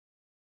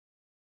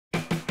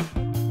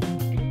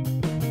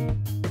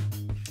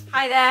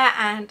Hi there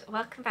and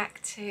welcome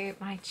back to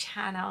my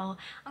channel.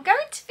 I'm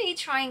going to be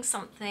trying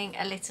something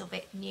a little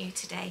bit new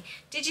today.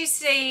 Did you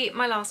see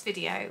my last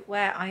video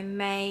where I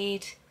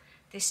made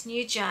this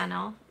new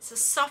journal? It's a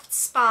soft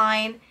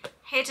spine,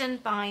 hidden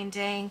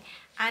binding,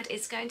 and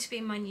it's going to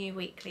be my new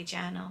weekly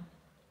journal.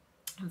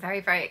 I'm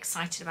very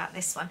excited about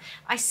this one.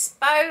 I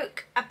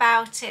spoke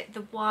about it,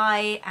 the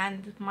why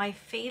and my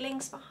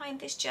feelings behind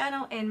this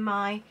journal in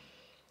my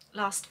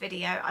last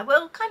video. I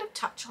will kind of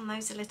touch on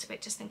those a little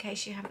bit just in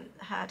case you haven't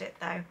heard it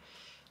though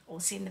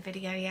or seen the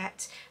video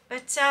yet.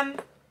 But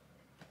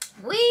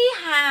we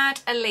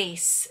had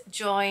Alease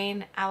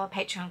join our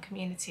Patreon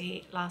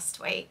community last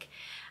week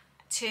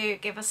to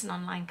give us an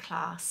online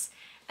class.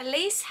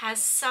 Alease has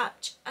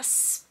such a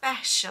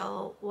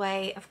special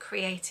way of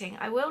creating.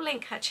 I will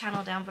link her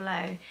channel down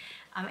below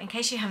in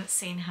case you haven't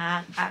seen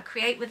her.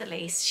 Create with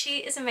Alease. She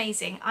is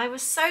amazing. I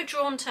was so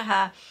drawn to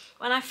her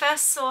when I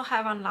first saw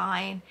her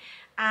online.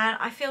 And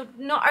I feel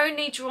not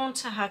only drawn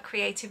to her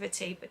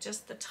creativity, but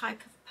just the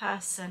type of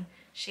person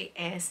she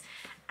is.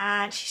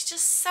 And she's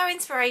just so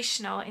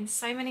inspirational in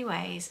so many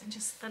ways and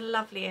just the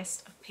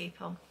loveliest of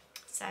people.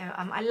 So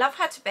I love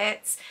her to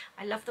bits.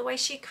 I love the way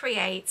she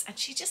creates. And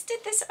she just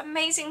did this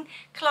amazing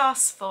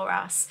class for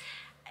us.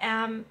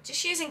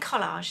 Just using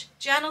collage,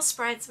 journal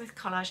spreads with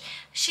collage.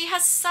 She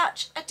has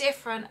such a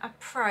different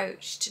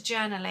approach to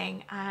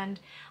journaling. And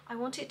I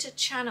wanted to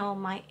channel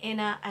my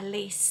inner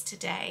Alease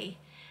today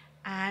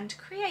and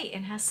create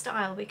in her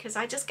style, because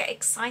I just get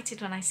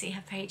excited when I see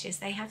her pages.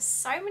 They have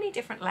so many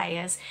different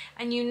layers,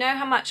 and you know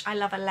how much I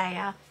love a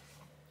layer.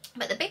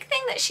 But the big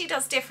thing that she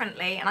does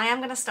differently, and I am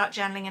going to start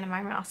journaling in a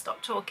moment, I'll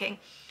stop talking,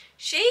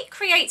 she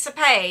creates a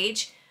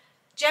page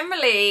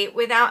generally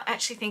without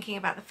actually thinking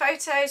about the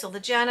photos or the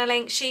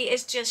journaling.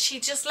 She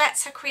just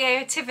lets her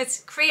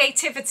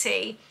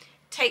creativity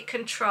take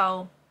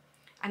control.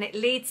 And it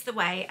leads the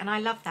way, and I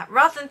love that.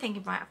 Rather than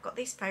thinking, right, I've got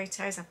these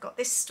photos, I've got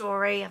this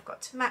story, I've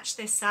got to match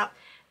this up.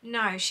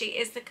 No, she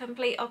is the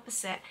complete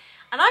opposite.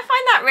 And I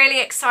find that really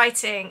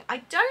exciting. I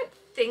don't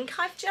think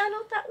I've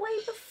journaled that way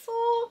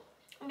before.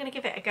 I'm going to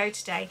give it a go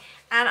today.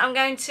 And I'm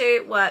going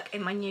to work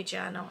in my new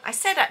journal. I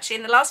said actually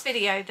in the last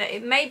video that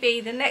it may be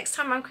the next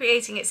time I'm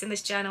creating it's in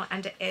this journal,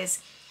 and it is.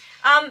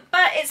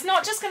 But it's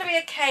not just going to be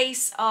a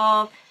case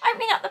of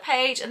opening up the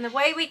page and the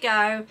way we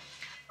go.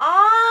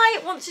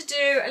 I want to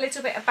do a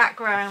little bit of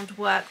background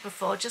work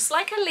before, just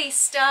like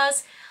Alease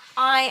does.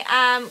 I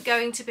am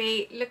going to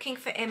be looking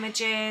for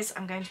images,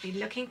 I'm going to be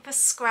looking for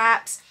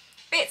scraps,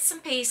 bits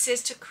and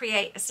pieces to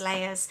create as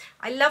layers.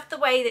 I love the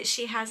way that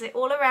she has it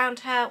all around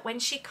her when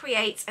she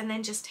creates and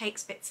then just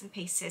takes bits and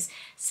pieces.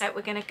 So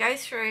we're going to go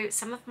through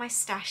some of my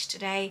stash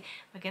today.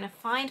 We're going to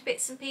find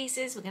bits and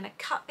pieces, we're going to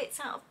cut bits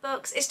out of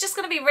books. It's just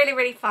going to be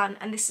really fun,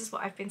 and this is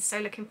what I've been so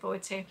looking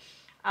forward to.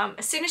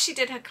 As soon as she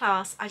did her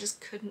class, I just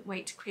couldn't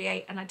wait to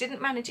create, and I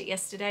didn't manage it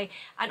yesterday,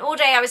 and all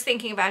day I was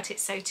thinking about it,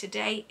 so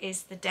today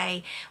is the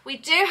day. We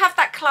do have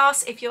that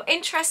class if you're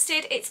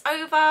interested. It's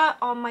over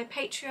on my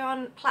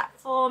Patreon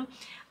platform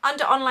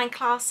under online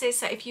classes,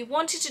 so if you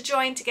wanted to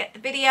join to get the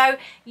video,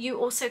 you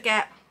also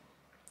get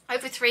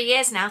over 3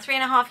 years now,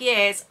 3.5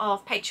 years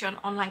of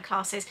Patreon online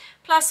classes,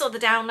 plus all the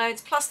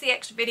downloads, plus the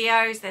extra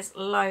videos. There's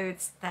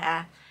loads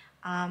there.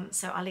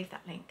 So I'll leave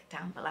that link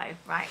down below.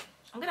 Right.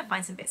 I'm going to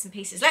find some bits and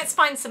pieces. Let's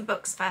find some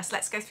books first.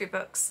 Let's go through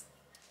books.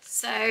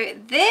 So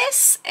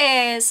this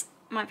is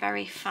my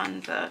very fun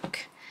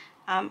book.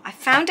 I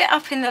found it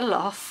up in the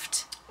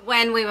loft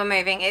when we were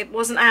moving. It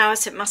wasn't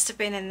ours. It must have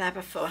been in there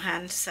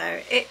beforehand.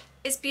 So it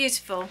is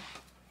beautiful.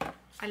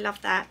 I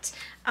love that.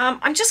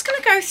 I'm just going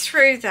to go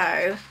through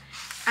though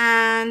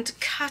and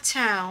cut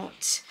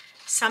out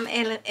some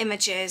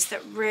images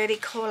that really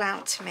call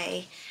out to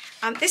me.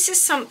 This is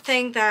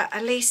something that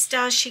Alease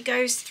does. She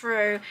goes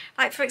through,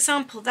 like for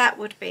example, that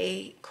would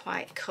be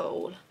quite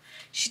cool.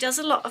 She does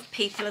a lot of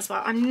people as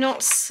well. I'm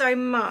not so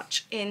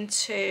much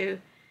into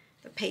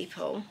the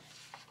people.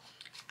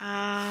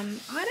 I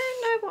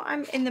don't know what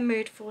I'm in the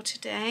mood for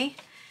today.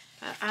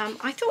 But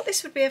I thought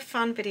this would be a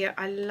fun video.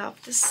 I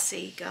love the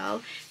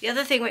seagull. The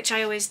other thing which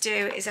I always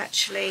do is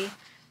actually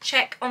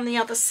check on the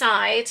other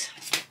side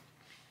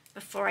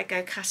before I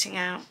go cutting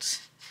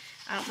out.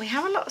 We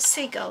have a lot of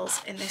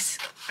seagulls in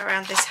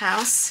around this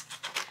house,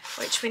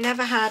 which we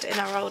never had in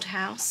our old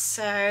house.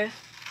 So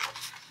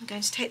I'm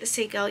going to take the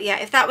seagull. Yeah,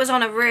 if that was on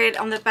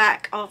the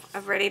back of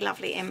a really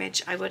lovely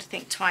image, I would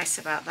think twice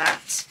about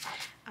that.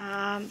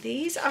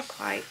 These are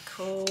quite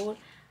cool.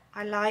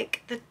 I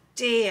like the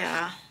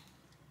deer.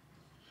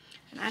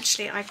 And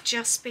actually, I've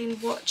just been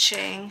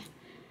watching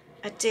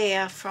a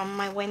deer from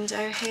my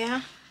window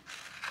here,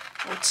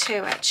 or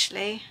two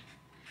actually.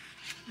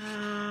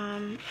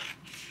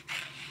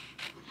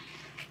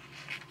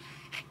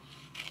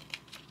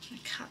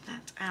 Cut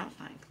that out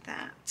like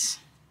that.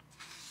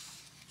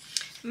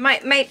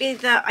 Might be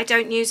that I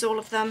don't use all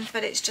of them,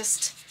 but it's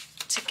just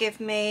to give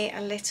me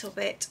a little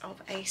bit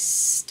of a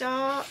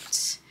start.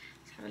 Let's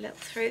have a look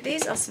through.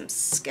 These are some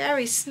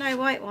scary Snow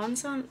White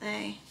ones, aren't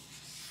they?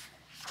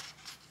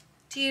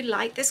 Do you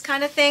like this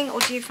kind of thing, or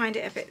do you find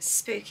it a bit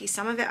spooky?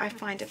 Some of it I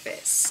find a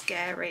bit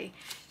scary.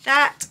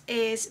 That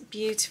is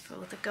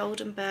beautiful, the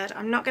golden bird.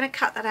 I'm not going to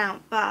cut that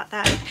out, but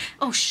that,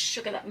 oh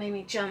sugar, that made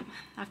me jump.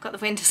 I've got the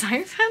windows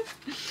open.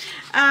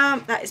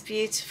 That is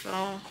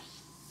beautiful.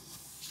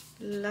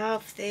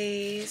 Love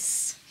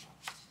these.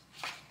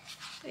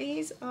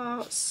 These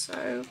are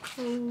so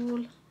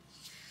cool.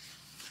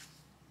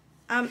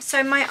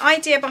 So my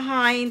idea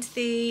behind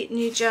the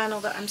new journal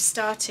that I'm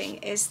starting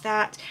is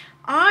that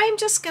I'm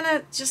just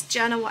gonna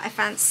journal what I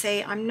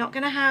fancy. I'm not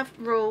gonna have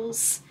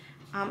rules.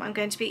 I'm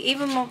going to be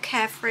even more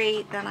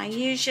carefree than I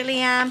usually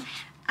am,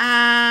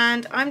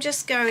 and I'm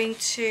just going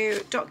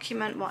to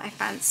document what I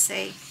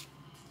fancy.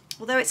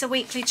 Although it's a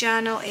weekly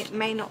journal, it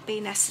may not be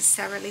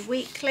necessarily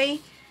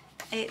weekly.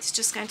 It's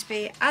just going to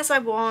be as I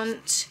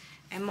want,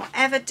 in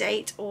whatever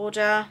date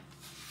order.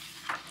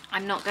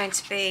 I'm not going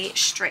to be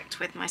strict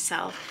with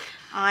myself.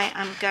 I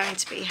am going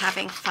to be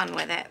having fun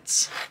with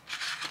it.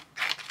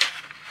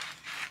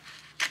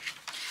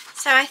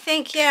 So I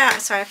think, yeah,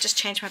 sorry, I've just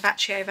changed my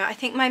battery over. I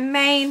think my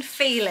main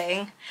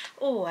feeling,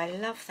 oh, I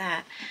love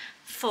that.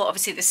 For,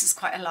 obviously this is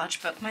quite a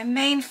large book. My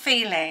main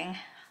feeling,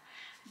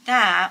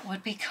 that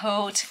would be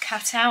cool to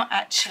cut out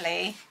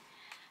actually,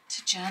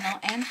 to journal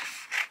in.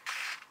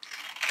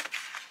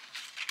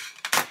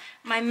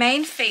 My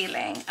main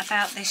feeling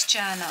about this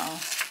journal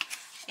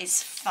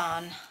is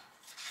fun.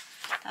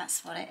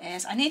 That's what it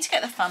is. I need to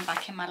get the fun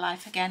back in my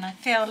life again. I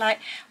feel like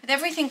with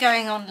everything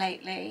going on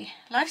lately,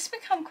 life's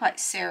become quite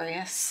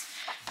serious,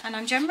 and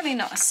I'm generally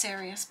not a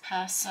serious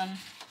person.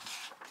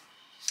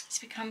 It's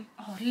become,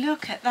 oh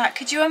look at that.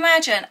 Could you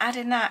imagine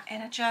adding that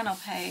in a journal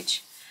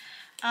page?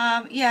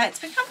 Yeah, it's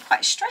become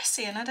quite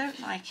stressy and I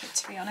don't like it,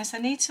 to be honest. I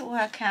need to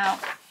work out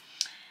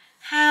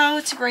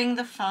how to bring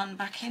the fun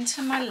back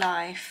into my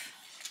life.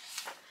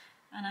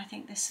 And I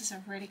think this is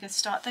a really good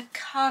start. The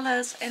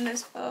colours in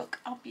this book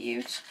are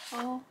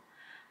beautiful.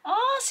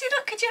 Oh, see,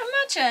 look, could you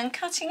imagine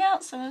cutting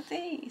out some of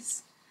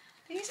these?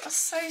 These are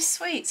so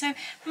sweet. So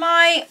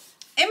my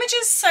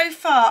images so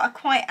far are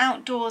quite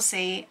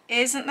outdoorsy.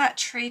 Isn't that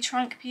tree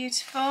trunk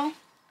beautiful?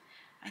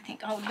 I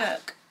think, oh,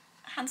 look,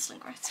 Hansel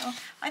and Gretel.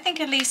 I think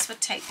Alease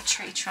would take the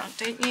tree trunk,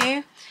 don't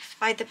you?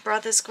 By the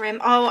Brothers Grimm.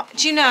 Oh,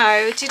 do you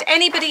know, did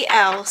anybody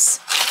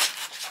else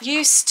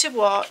used to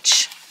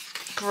watch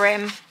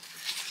Grimm?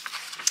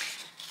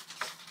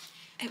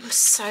 It was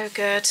so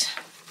good.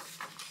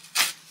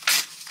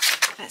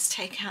 Let's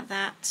take out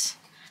that.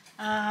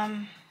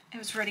 It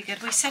was really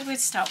good. We said we'd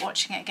start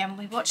watching it again.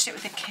 We watched it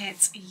with the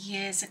kids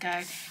years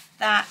ago.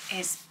 That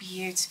is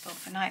beautiful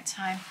for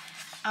nighttime.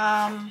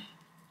 Oh,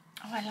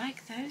 I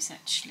like those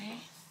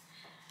actually.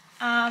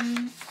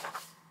 Oh,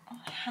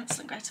 Hansel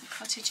and Gretel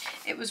Cottage.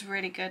 It was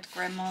really good.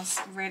 Grimm was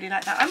really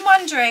like that. I'm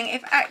wondering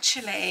if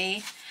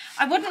actually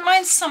I wouldn't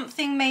mind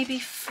something maybe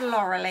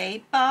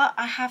florally, but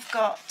I have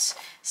got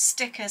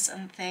stickers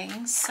and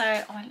things, so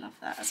oh, I love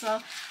that as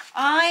well.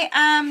 I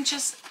am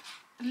just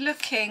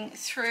looking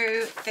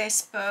through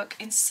this book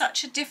in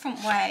such a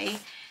different way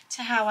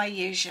to how I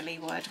usually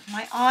would.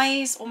 My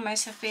eyes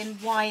almost have been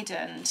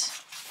widened,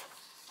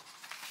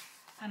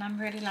 and I'm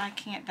really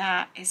liking it.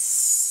 That is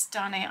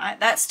stunning.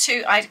 That's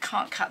too, I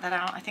can't cut that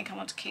out. I think I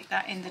want to keep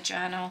that in the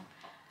journal.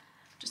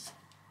 Just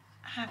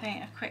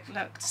having a quick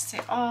look to see.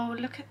 Oh,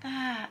 look at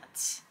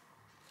that.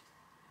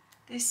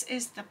 This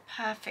is the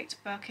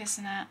perfect book,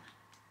 isn't it?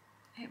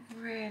 It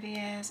really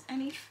is.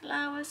 Any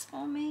flowers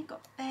for me?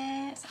 Got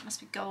bears. That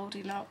must be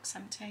Goldilocks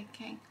I'm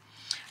taking.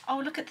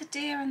 Oh, look at the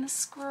deer and the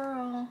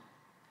squirrel.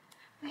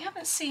 We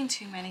haven't seen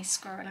too many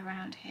squirrel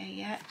around here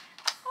yet.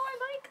 Oh, I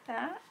like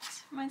that.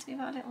 Reminds me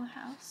of our little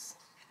house.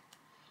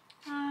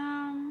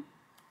 I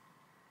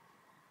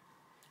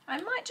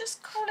might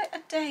just call it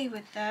a day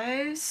with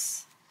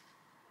those.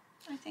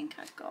 I think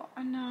I've got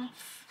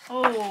enough.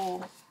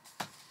 Oh,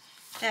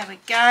 there we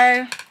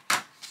go.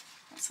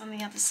 What's on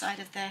the other side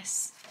of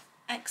this?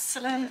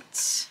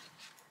 Excellent.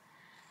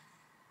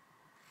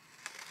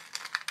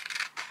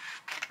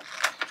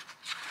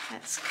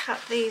 Let's cut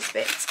these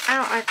bits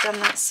out. I've done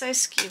that so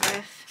skew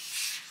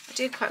with. I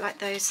do quite like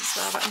those as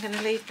well, but I'm going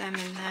to leave them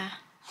in there.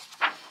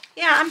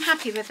 Yeah, I'm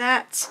happy with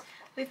that.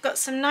 We've got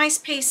some nice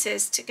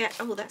pieces to get,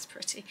 oh that's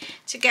pretty,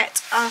 to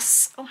get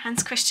us, oh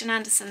Hans Christian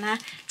Andersen there,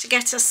 to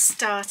get us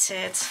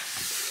started.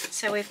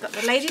 So we've got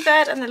the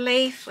ladybird and the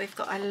leaf, we've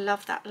got, I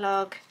love that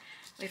log,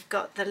 we've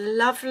got the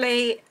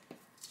lovely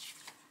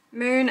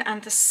moon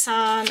and the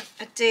sun,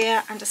 a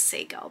deer and a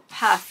seagull,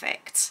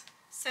 perfect.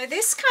 So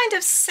this kind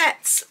of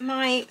sets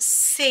my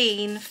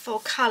scene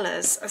for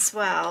colours as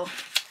well.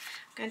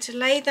 I'm going to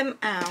lay them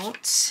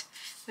out.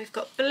 We've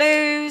got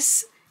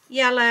blues,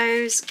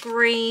 yellows,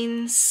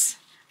 greens,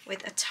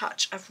 with a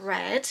touch of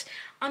red.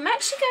 I'm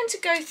actually going to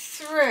go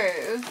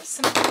through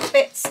some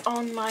bits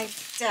on my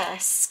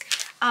desk.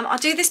 I'll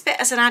do this bit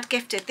as an ad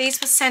gifted.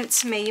 These were sent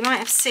to me, you might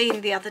have seen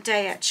the other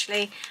day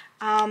actually.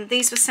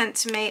 These were sent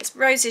to me, it's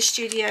Rosie's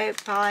Studio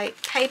by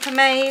Paper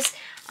Maze.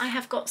 I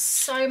have got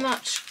so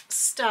much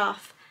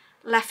stuff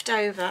left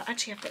over.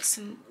 Actually, I've got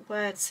some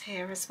words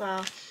here as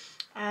well.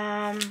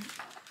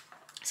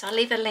 So So I'll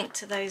leave a link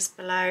to those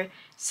below.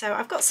 So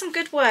I've got some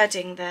good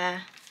wording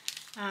there.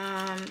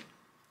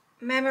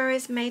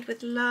 Memories made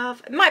with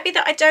love. It might be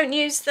that I don't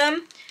use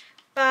them,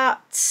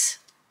 but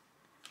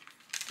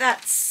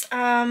that's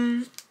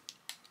the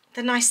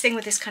nice thing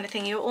with this kind of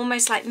thing. You're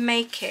almost like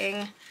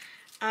making,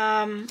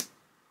 oh,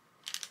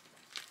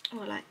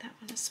 I like that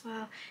one as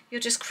well.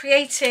 You're just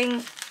creating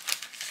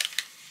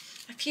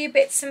a few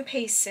bits and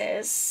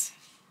pieces.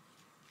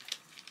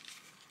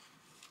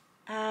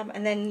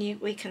 And then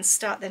we can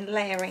start then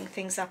layering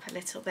things up a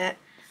little bit.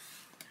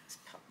 Let's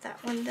pop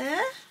that one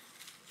there.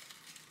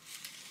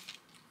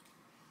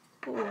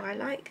 Oh, I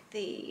like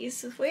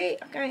these. We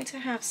are going to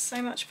have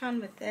so much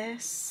fun with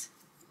this.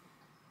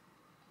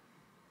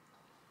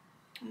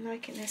 I'm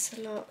liking this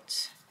a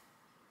lot.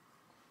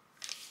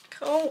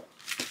 Cool.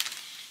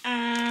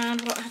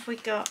 And what have we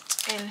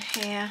got in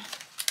here?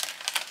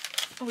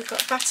 Oh, we've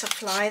got a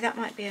butterfly. That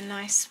might be a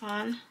nice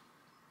one.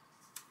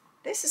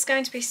 This is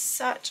going to be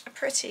such a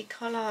pretty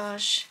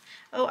collage.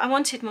 Oh, I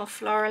wanted more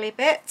florally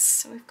bits.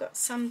 So we've got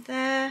some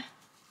there.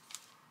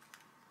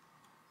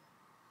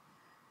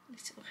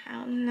 Little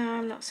hound. No,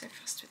 I'm not so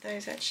fussed with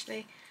those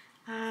actually.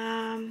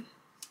 I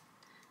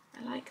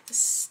like the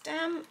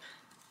stamp.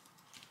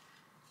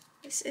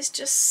 This is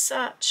just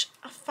such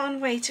a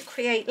fun way to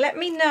create. Let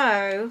me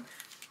know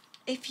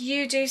if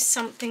you do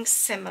something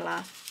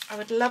similar. I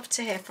would love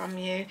to hear from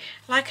you.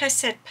 Like I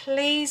said,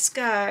 please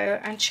go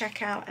and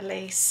check out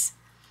Alease.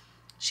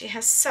 She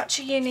has such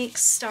a unique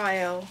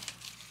style.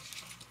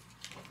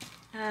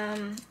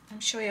 I'm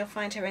sure you'll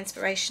find her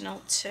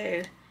inspirational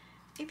too,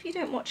 if you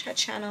don't watch her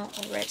channel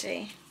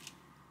already.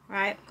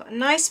 Right, I've got a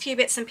nice few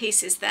bits and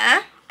pieces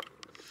there.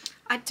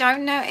 I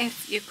don't know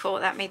if you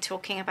caught that, me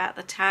talking about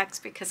the tags,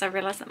 because I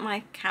realised that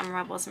my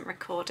camera wasn't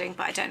recording,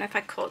 but I don't know if I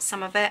caught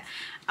some of it.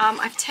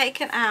 I've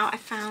taken out, I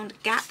found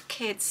Gap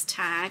Kids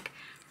tag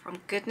from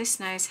goodness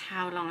knows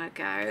how long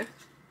ago.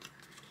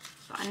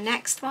 Got a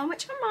next one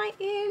which I might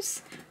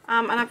use,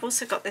 and I've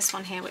also got this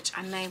one here which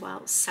I may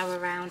well sew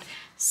around.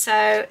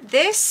 So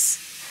this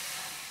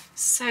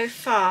so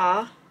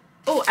far,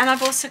 oh, and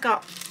I've also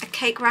got a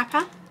cake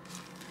wrapper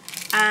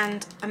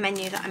and a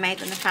menu that I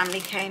made when the family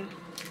came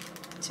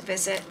to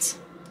visit.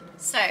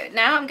 So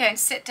now I'm going to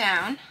sit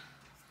down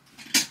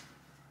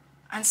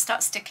and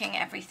start sticking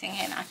everything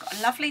in. I've got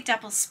a lovely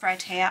double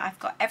spread here. I've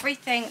got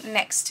everything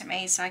next to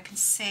me so I can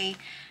see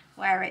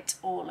where it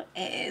all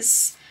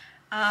is.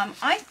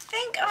 I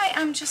think I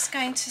am just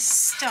going to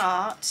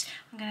start.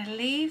 I'm going to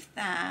leave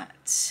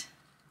that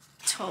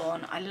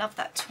torn. I love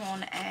that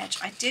torn edge.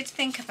 I did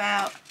think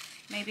about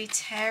maybe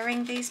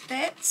tearing these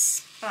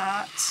bits,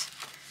 but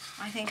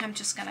I think I'm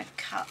just going to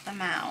cut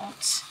them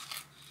out,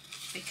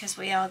 because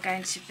we are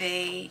going to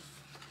be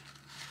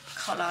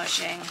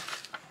collaging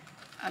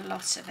a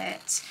lot of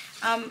it.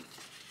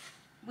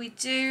 We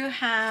do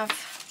have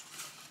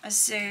a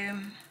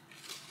Zoom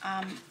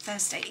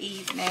Thursday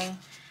evening.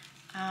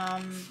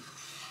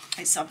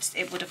 It's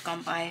obviously, it would have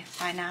gone by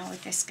now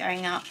with this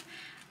going up,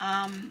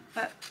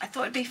 but I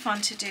thought it'd be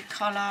fun to do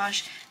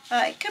collage.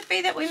 But it could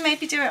be that we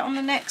maybe do it on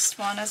the next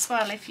one as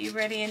well, if you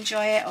really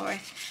enjoy it, or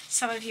if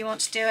some of you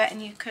want to do it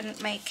and you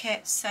couldn't make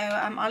it. So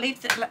I'll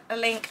leave the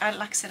link.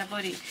 Like I said, I've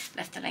already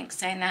left the link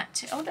saying that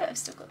too. Oh look, I've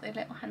still got the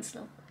little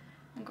Hansel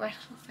and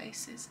Gretel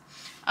faces.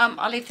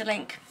 I'll leave the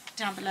link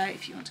down below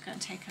if you want to go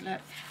and take a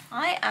look.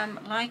 I am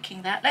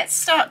liking that. Let's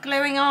start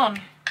gluing on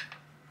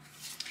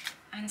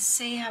and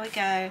see how we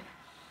go.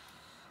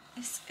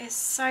 This is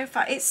so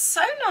fun. It's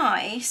so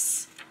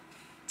nice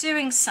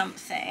doing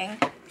something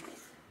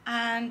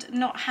and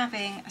not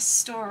having a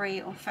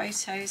story or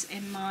photos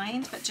in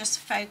mind, but just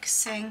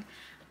focusing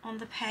on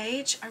the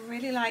page. I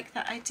really like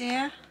that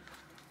idea.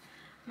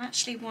 I'm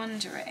actually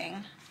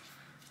wondering,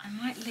 I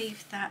might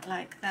leave that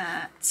like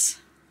that.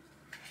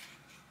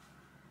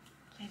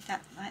 Leave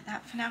that like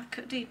that for now.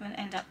 Could even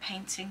end up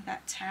painting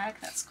that tag.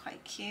 That's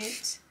quite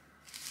cute.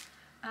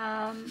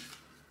 I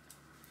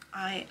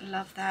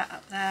love that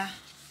up there.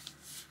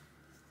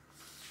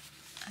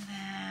 And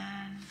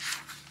then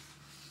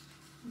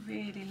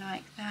really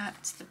like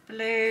that, the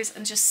blues,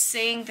 and just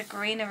seeing the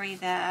greenery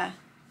there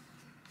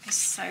is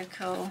so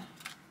cool.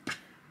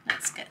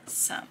 Let's get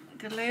some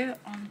glue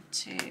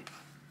onto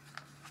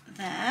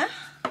there.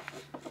 I'm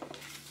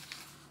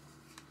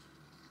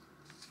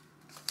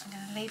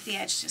going to leave the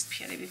edge just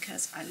purely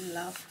because I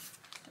love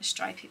the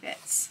stripy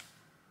bits.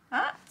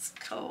 That's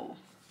cool.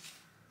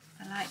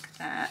 I like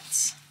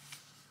that.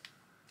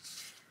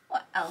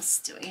 What else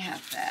do we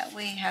have there?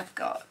 We have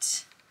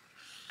got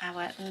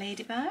our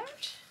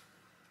ladybird.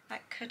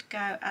 That could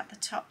go at the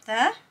top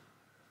there.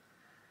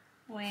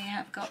 We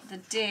have got the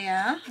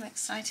deer. I'm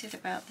excited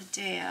about the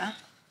deer.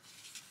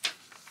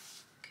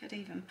 Could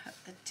even put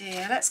the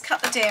deer. Let's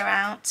cut the deer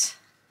out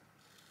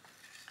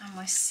and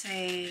we'll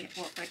see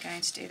what we're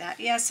going to do that.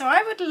 Yeah, so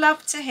I would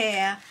love to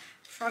hear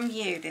from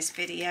you this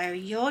video,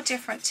 your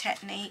different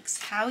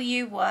techniques, how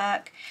you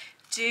work.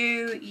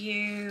 Do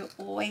you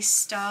always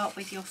start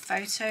with your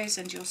photos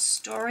and your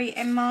story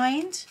in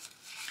mind?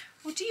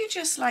 Or do you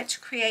just like to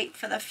create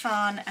for the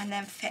fun and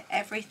then fit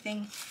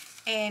everything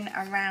in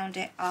around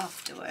it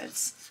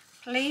afterwards.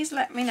 Please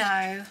let me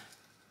know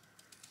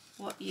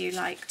what you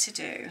like to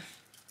do.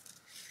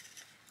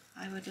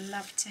 I would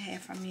love to hear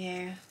from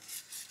you.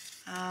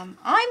 I'm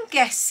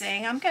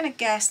going to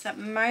guess that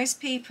most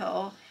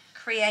people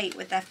create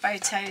with their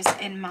photos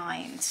in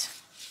mind.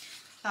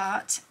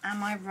 But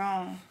am I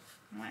wrong?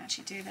 I might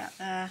actually do that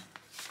there.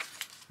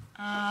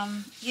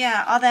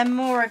 Yeah, are there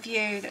more of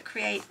you that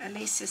create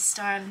Alease's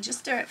style and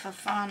just do it for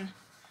fun?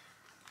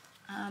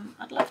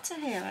 I'd love to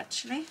hear,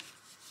 actually.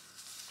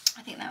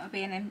 I think that would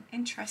be an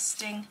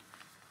interesting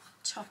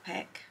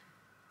topic.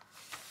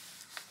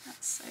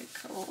 That's so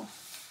cool.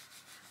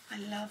 I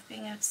love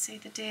being able to see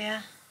the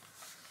deer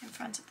in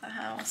front of the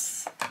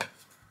house.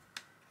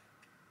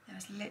 There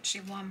was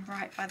literally one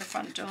right by the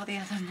front door the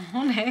other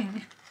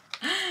morning.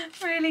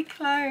 Really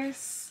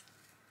close.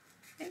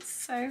 It's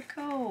so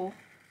cool.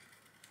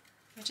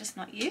 We're just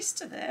not used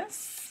to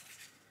this.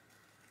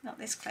 Not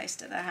this close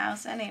to the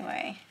house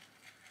anyway.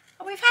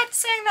 Oh, we've had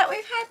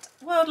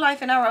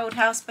wildlife in our old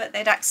house, but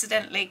they'd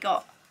accidentally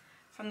got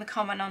from the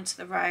common onto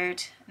the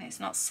road, and it's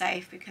not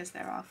safe because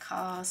there are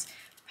cars.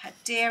 We've had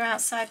deer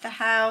outside the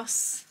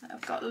house that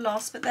have got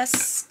lost, but they're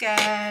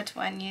scared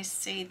when you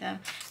see them.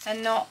 They're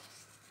not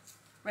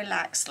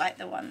relaxed like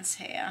the ones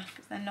here,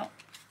 because they're not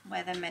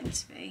where they're meant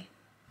to be.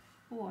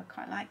 Oh, I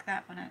quite like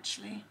that one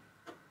actually.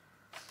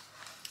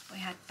 We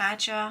had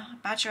badger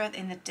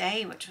in the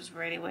day, which was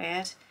really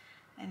weird.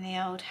 In the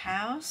old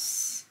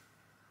house,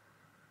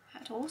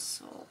 had all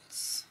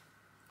sorts.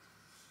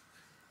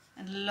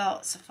 And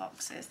lots of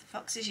foxes. The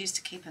foxes used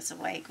to keep us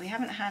awake. We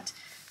haven't had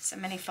so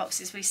many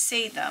foxes. We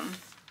see them.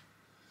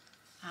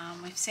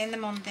 We've seen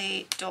them on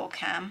the door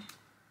cam,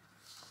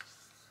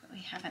 but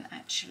we haven't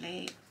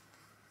actually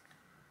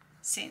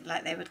seen,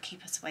 like, they would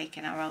keep us awake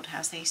in our old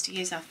house. They used to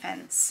use our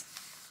fence.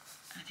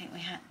 I think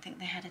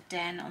they had a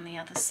den on the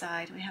other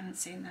side. We haven't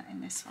seen that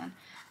in this one.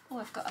 Oh,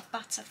 I've got a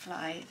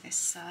butterfly this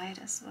side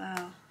as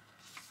well.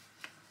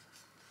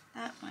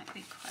 That might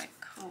be quite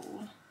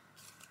cool.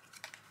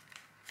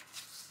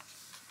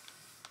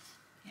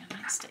 Yeah, I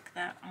might stick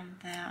that on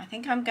there. I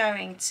think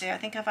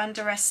I've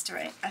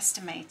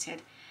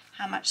underestimated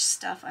how much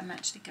stuff I'm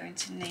actually going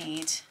to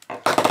need.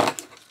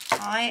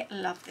 I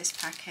love this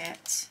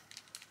packet.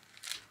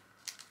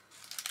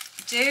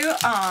 Do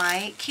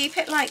I keep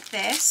it like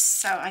this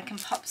so I can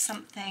pop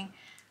something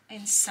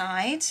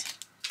inside?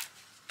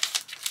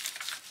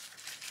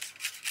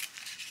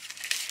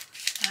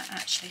 That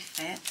actually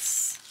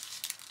fits.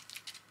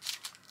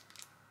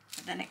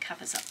 But then it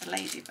covers up the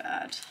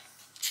ladybird.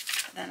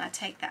 But then I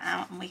take that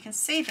out and we can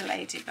see the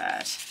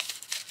ladybird.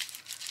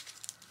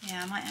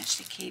 Yeah, I might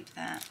actually keep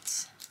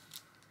that.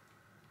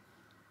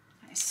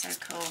 That is so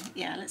cool.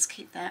 Yeah, let's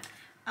keep that.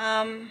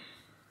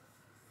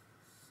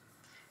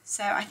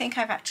 So I think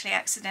I've actually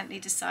accidentally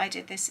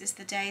decided this is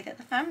the day that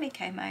the family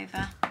came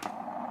over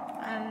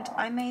and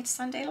I made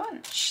Sunday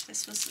lunch.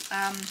 This was the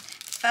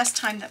first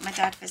time that my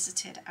dad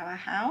visited our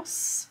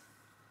house.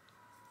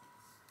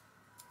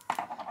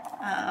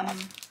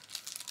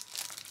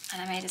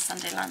 And I made a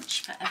Sunday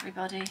lunch for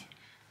everybody,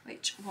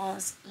 which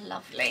was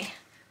lovely.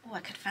 Oh, I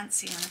could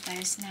fancy one of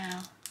those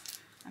now.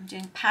 I'm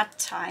doing pad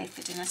thai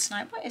for dinner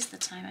tonight. What is the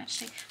time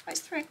actually? Oh, it's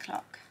 3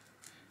 o'clock.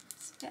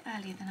 It's a bit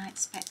earlier than I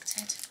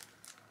expected.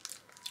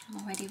 I'm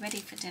already ready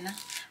for dinner.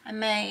 I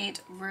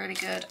made really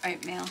good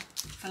oatmeal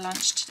for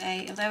lunch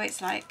today. Although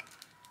it's like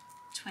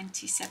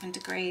 27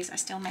 degrees, I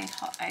still made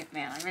hot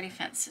oatmeal. I really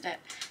fancied it.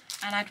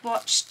 And I'd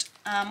watched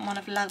one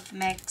of Love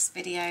Meg's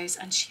videos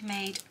and she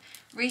made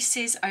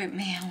Reese's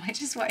oatmeal,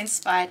 which is what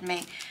inspired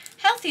me.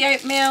 Healthy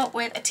oatmeal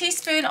with a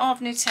teaspoon of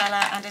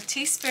Nutella and a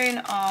teaspoon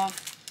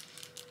of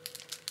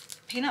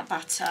peanut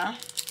butter.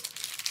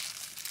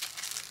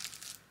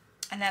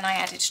 And then I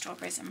added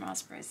strawberries and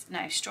blueberries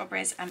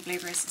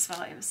as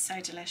well. It was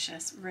so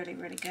delicious, really,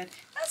 really good.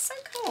 That's so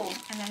cool.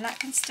 And then that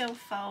can still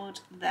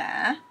fold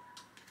there.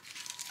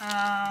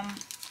 I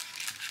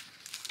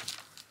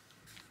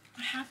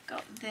have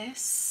got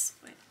this,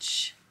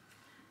 which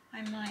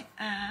I might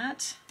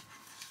add.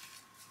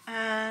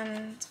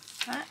 And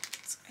that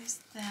is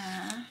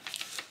there.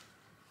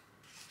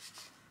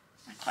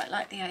 I quite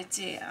like the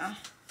idea.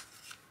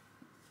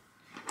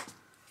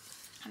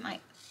 I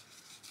might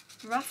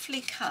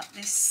roughly cut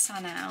this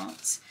sun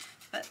out,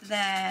 but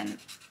then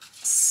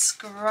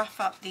scruff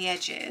up the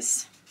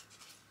edges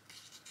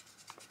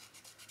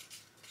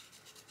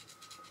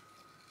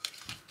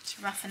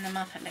to roughen them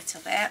up a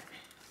little bit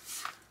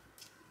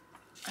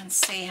and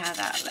see how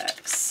that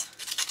looks.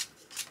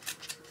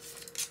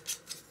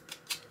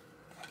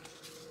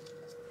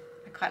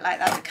 I quite like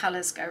that, the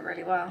colours go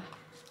really well.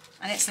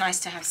 And it's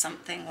nice to have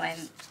something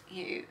when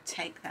you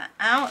take that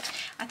out.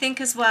 I think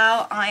as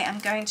well I am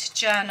going to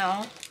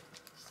journal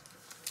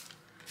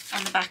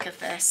on the back of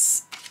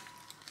this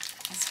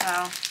as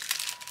well.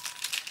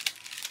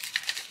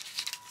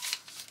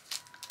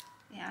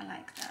 Yeah, I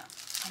like that.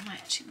 I might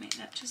actually make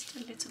that just a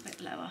little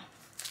bit lower.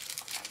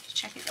 Just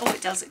check it. Oh,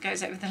 it does. It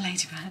goes over the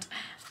ladybird.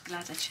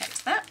 Glad I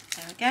checked that.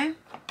 There we go.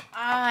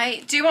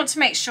 I do want to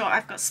make sure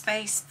I've got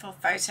space for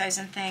photos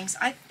and things.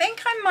 I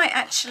think I might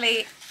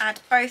actually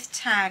add both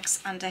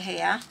tags under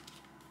here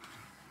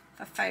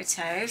for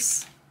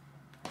photos.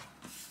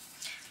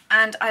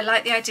 And I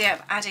like the idea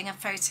of adding a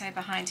photo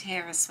behind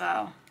here as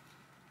well.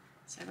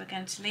 So we're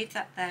going to leave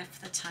that there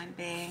for the time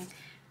being.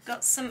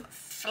 Got some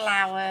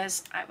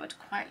flowers I would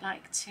quite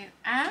like to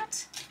add.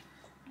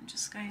 I'm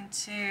just going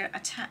to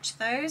attach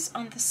those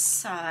on the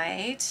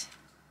side.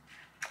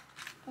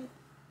 Oh,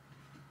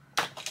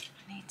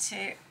 I need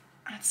to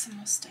add some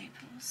more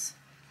staples.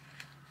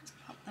 Let's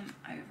pop them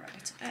over a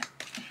little bit.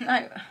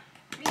 No,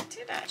 we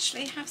did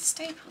actually have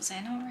staples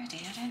in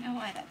already. I don't know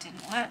why that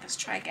didn't work. Let's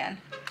try again.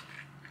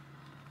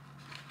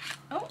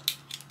 Oh,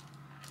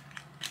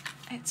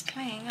 it's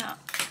playing up.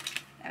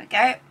 There we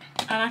go.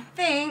 And I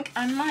think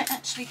I might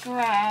actually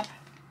grab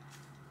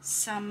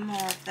some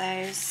more of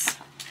those.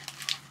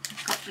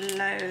 I've got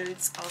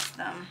loads of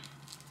them.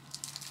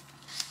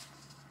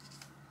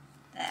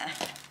 There.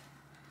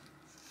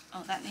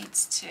 Oh, that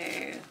needs to,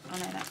 oh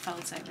no, that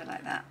folds over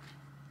like that.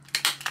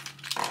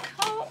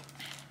 Cool.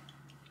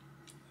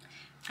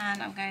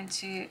 And I'm going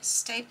to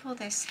staple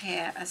this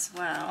here as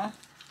well.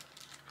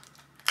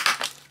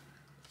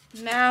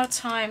 Now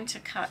time to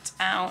cut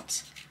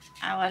out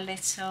our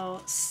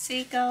little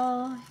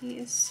seagull. He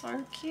is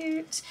so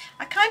cute.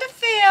 I kind of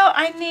feel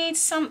I need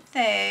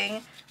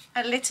something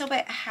a little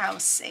bit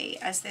housey,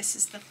 as this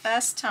is the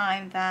first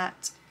time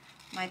that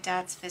my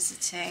dad's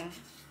visiting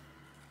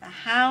the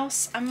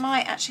house. I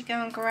might actually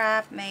go and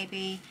grab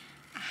maybe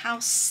a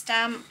house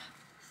stamp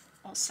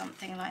or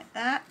something like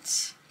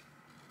that.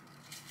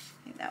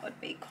 I think that would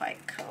be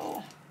quite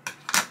cool.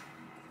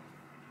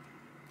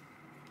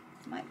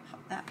 Might pop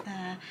that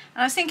there. And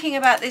I was thinking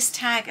about this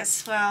tag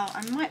as well.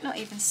 I might not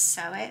even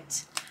sew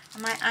it. I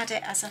might add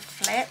it as a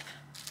flip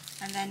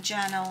and then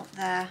journal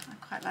there. I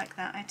quite like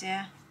that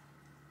idea.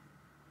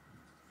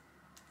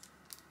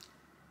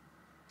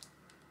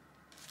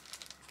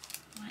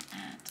 Might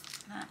add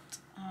that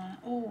on.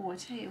 Oh, I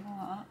tell you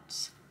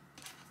what.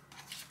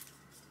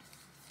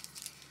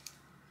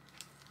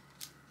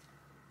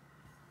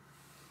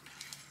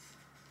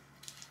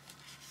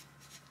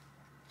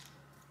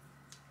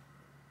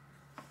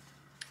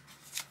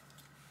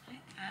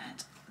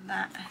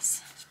 That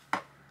as a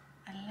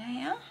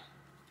layer.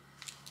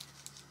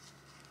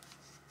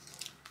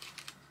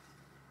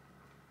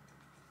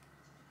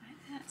 Like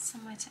that,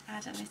 somewhere to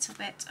add a little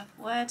bit of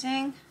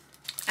wording.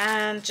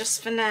 And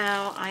just for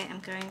now, I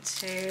am going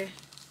to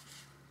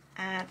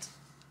add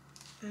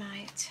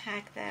my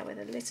tag there with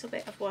a little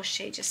bit of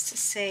washi just to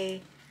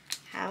see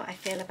how I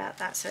feel about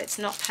that. So it's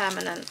not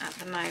permanent at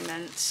the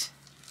moment.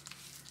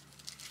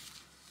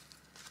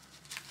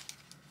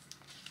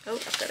 Oh,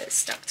 I've got it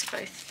stuck to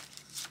both.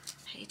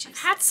 I've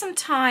had some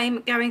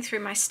time going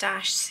through my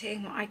stash,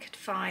 seeing what I could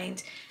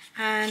find,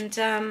 and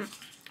I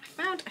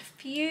found a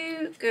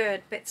few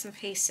good bits and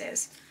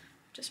pieces.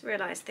 Just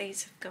realised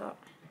these have got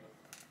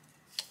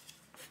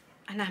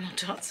enamel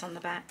dots on the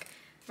back.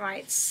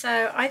 Right,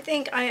 so I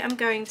think I am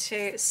going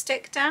to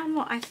stick down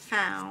what I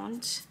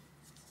found.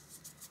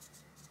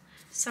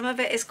 Some of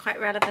it is quite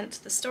relevant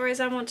to the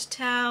stories I want to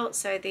tell.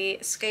 So the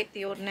escape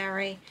the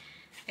ordinary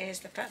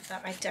is the fact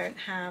that I don't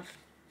have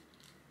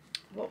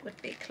what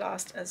would be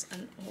classed as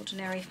an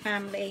ordinary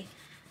family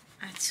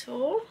at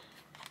all.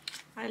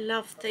 I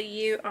love the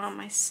You Are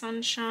My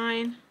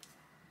Sunshine.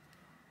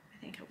 I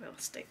think I will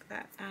stick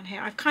that down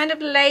here. I've kind of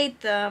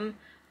laid them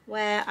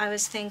where I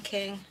was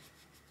thinking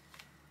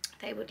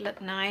they would look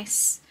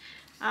nice.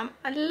 I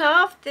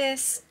love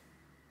this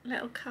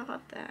little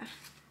card there.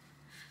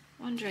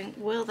 Wondering,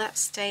 will that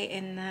stay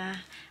in there?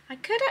 I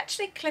could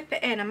actually clip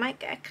it in. I might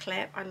get a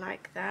clip. I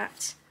like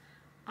that.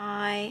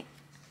 I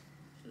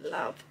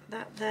love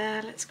that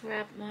there. Let's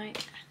grab my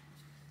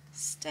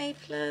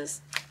staplers.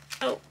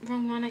 Oh,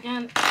 wrong one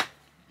again.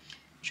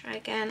 Try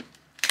again.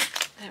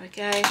 There we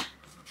go.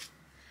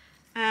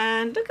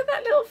 And look at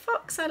that little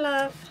fox I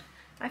love.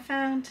 I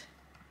found.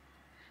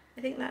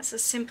 I think that's a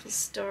Simple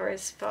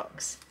Stories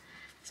fox.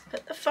 Let's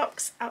put the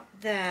fox up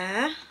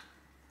there.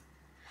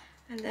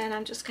 And then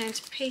I'm just going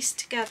to piece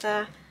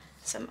together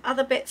some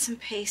other bits and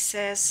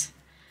pieces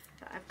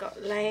that I've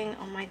got laying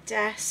on my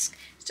desk.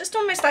 It's just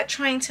almost like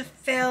trying to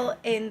fill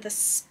in the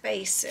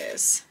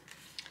spaces.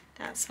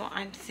 That's what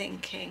I'm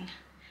thinking.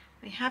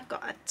 We have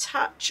got a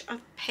touch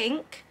of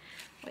pink,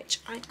 which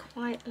I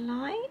quite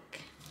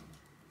like.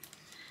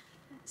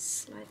 Let's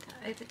slide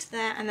that over to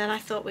there, and then I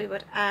thought we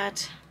would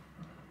add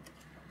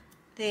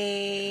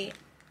the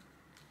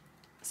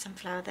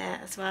sunflower there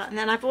as well. And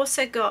then I've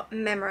also got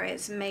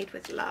Memories Made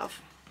with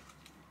Love,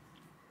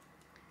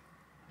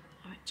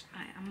 which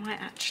I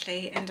might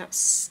actually end up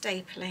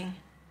stapling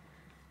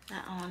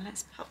that on.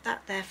 Let's pop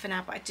that there for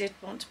now, but I did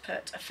want to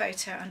put a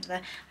photo under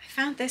there. I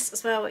found this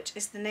as well, which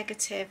is the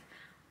negative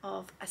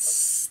of a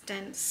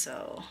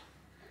stencil.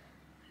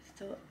 I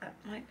thought that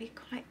might be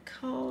quite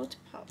cool to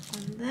pop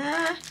on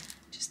there,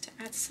 just to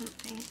add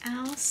something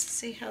else,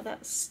 see how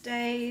that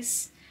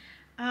stays.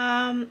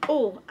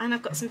 Oh, and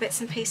I've got some bits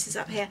and pieces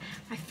up here.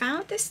 I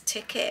found this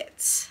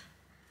ticket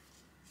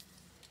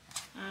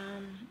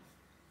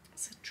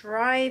It's a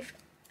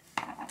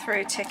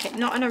drive-through ticket,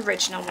 not an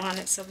original one.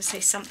 It's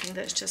obviously something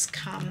that's just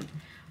come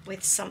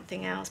with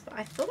something else, but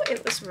I thought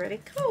it was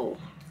really cool.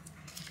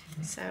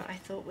 So I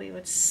thought we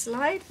would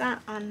slide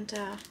that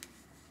under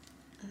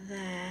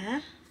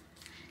there,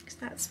 because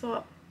that's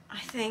what I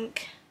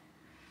think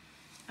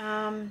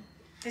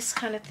this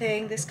kind of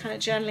thing, this kind of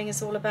journaling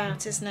is all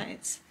about, isn't it?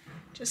 It's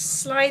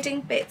just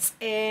sliding bits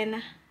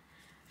in,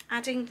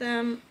 adding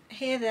them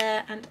here,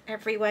 there and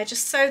everywhere,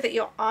 just so that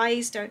your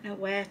eyes don't know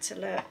where to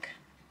look.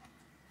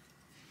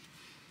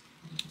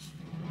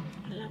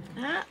 I love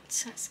that.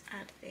 Let's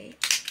add the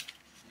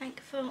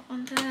thankful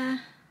on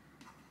there.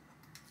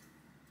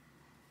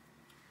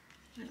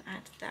 We'll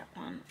add that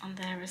one on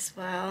there as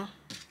well.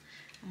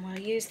 And we'll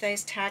use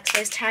those tags.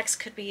 Those tags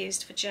could be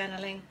used for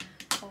journaling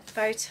or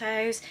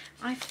photos.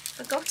 I've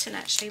forgotten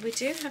actually, we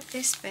do have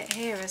this bit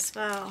here as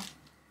well,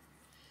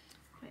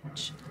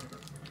 which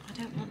I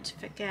don't want to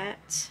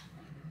forget.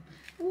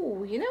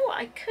 Oh, you know what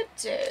I could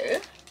do?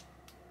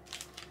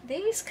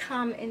 These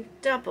come in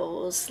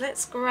doubles.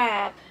 Let's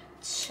grab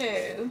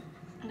 2,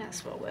 and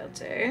that's what we'll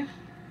do.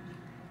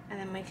 And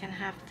then we can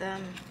have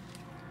them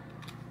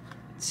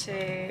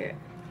together.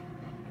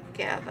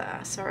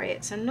 Sorry,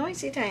 it's a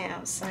noisy day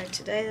outside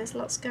today. There's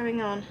lots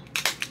going on.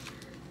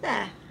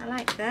 There, I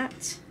like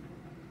that.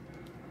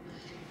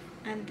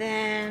 And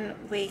then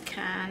we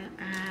can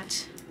add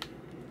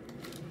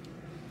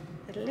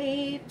the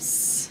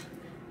leaves,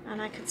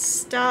 and I could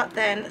start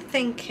then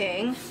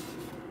thinking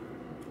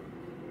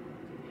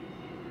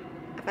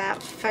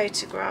about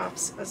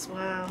photographs as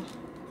well.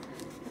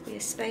 There'll be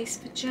a space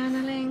for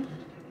journaling.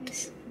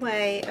 This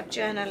way of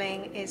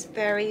journaling is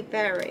very,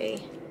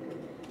 very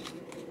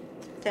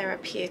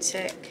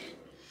therapeutic.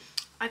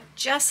 I've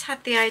just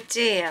had the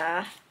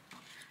idea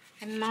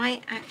I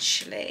might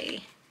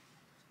actually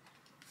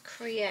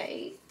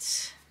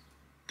create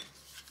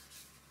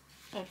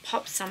or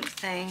pop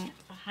something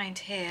behind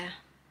here,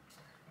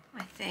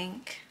 I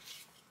think,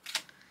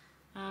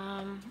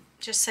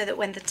 just so that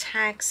when the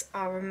tags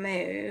are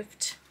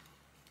removed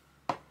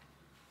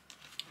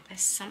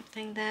there's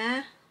something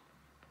there.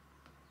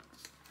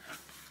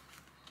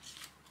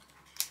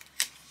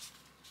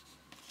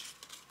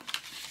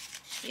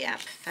 Yeah, I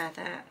prefer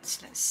that.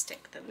 Let's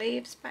stick the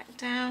leaves back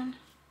down.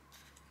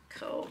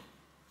 Cool.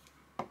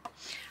 I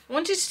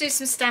wanted to do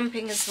some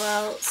stamping as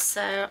well,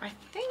 so I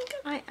think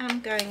I am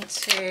going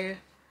to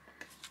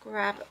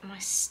grab my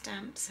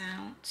stamps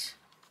out.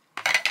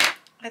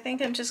 I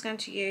think I'm just going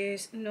to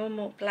use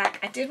normal black.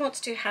 I did want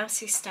to do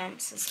housey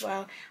stamps as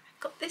well. I've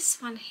got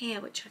this one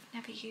here which I've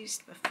never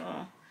used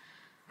before.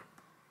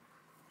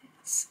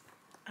 It's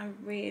a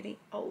really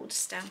old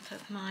stamp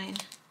of mine.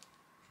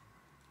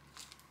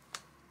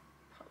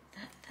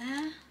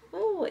 There.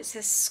 Oh, it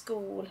says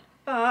school,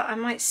 but I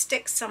might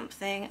stick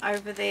something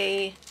over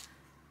the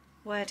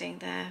wording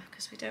there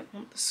because we don't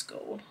want the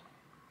school.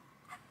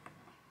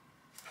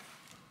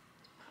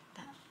 Put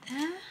that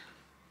there.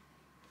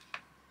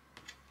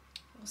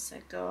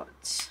 Also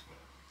got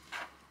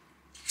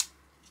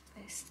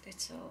this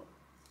little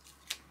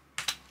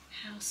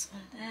house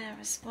on there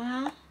as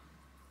well.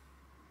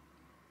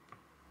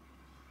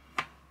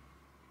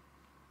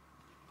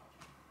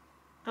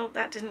 Oh,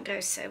 that didn't go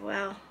so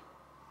well.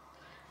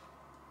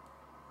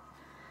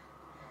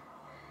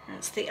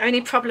 That's the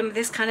only problem with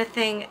this kind of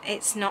thing,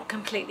 it's not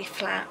completely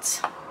flat.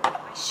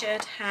 I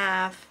should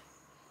have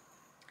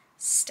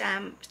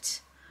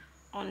stamped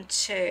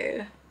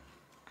onto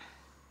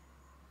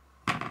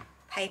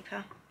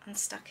paper and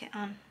stuck it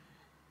on.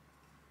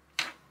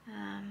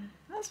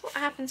 That's what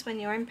happens when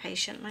you're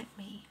impatient like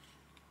me.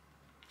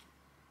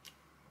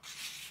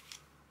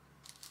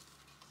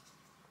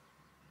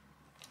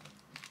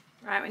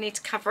 Right, we need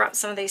to cover up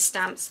some of these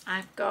stamps.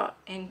 I've got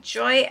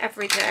Enjoy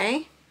Every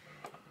Day.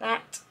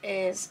 That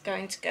is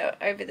going to go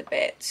over the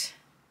bit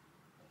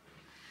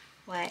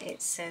where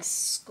it says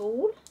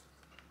school.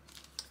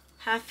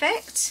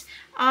 Perfect.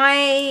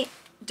 I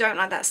don't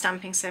like that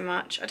stamping so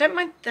much. I don't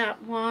mind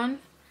that one,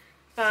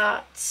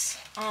 but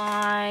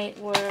I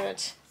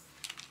would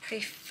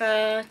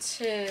prefer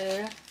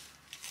to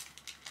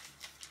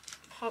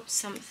pop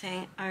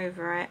something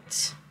over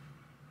it.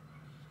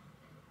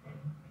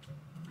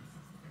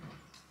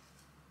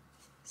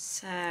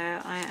 So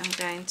I am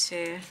going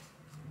to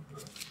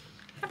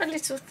have a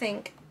little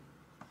think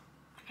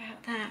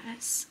about that.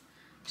 Let's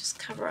just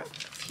cover up a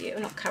few,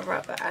 not cover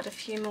up, but add a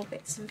few more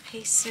bits and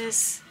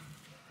pieces.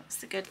 That's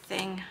the good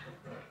thing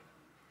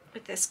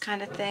with this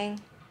kind of thing.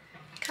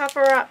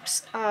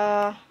 Cover-ups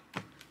are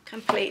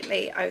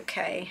completely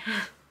okay.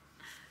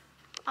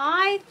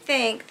 I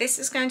think this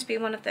is going to be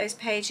one of those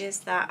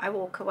pages that I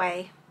walk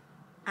away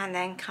and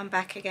then come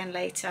back again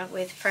later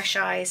with fresh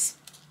eyes.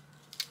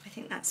 I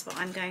think that's what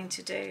I'm going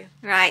to do.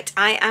 Right,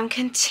 I am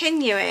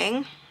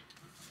continuing.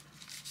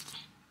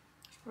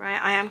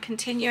 I am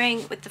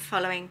continuing with the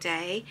following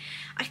day.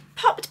 I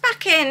popped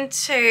back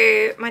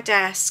into my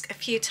desk a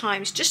few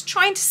times just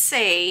trying to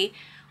see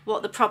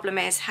what the problem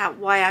is,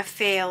 why I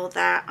feel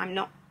that I'm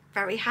not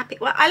very happy.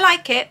 Well, I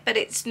like it, but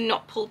it's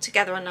not pulled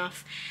together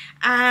enough.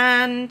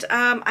 And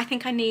I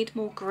think I need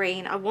more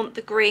green. I want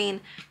the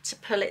green to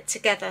pull it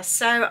together.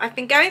 So I've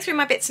been going through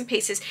my bits and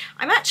pieces.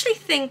 I'm actually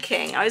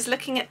thinking, I was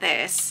looking at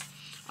this,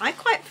 I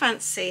quite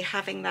fancy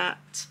having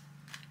that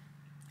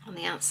on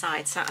the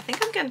outside. So I think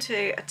I'm going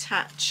to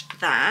attach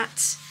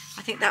that.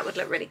 I think that would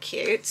look really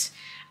cute.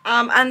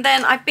 And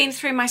then I've been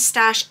through my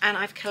stash and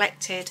I've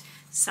collected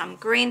some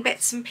green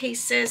bits and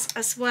pieces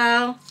as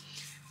well.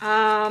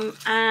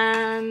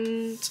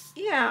 And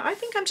yeah, I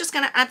think I'm just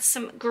going to add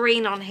some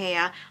green on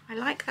here. I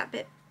like that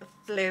bit of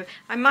blue.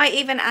 I might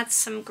even add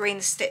some green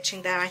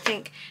stitching there. I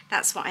think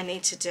that's what I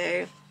need to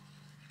do.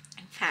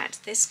 In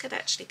fact, this could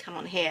actually come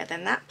on here.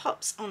 Then that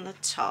pops on the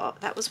top.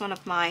 That was one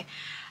of my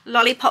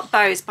lollipop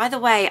bows. By the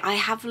way, I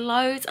have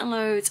loads and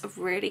loads of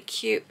really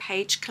cute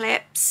page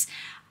clips.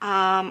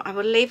 I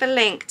will leave a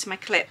link to my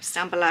clips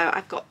down below.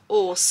 I've got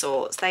all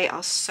sorts. They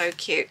are so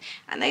cute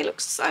and they look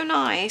so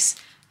nice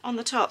on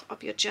the top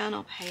of your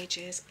journal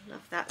pages. I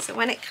love that. So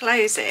when it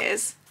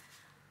closes,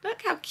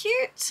 look how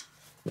cute.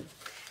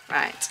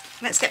 Right,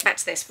 let's get back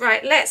to this.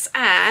 Right, let's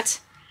add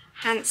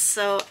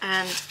Hansel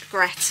and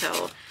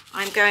Gretel.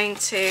 I'm going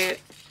to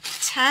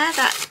tear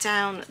that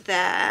down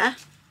there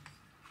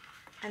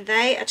and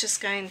they are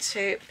just going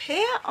to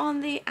appear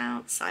on the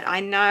outside. I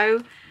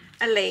know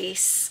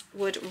Alease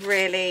would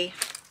really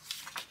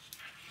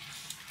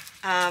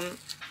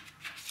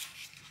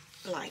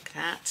like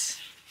that.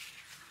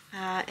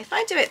 If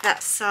I do it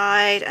that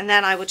side and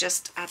then I will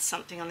just add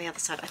something on the other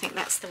side, I think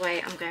that's the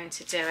way I'm going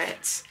to do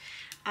it.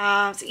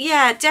 So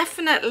yeah,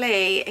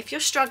 definitely if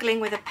you're struggling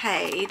with a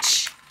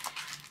page,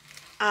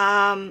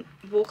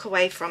 walk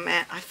away from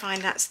it. I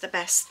find that's the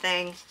best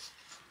thing.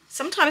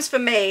 Sometimes for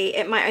me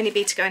it might only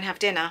be to go and have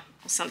dinner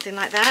or something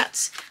like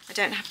that. I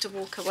don't have to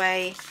walk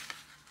away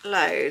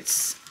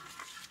loads,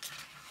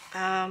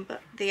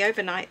 but the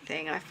overnight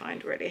thing I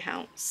find really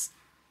helps.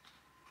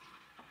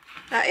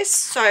 That is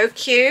so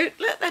cute.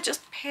 Look, they're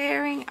just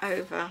peering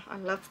over. I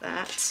love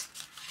that.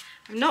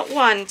 I'm not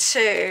one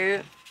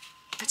to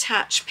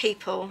attach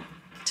people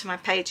to my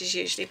pages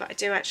usually, but I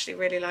do actually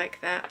really like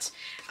that.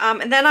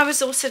 And then I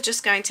was also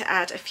just going to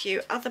add a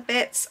few other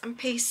bits and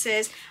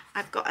pieces.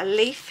 I've got a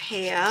leaf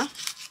here.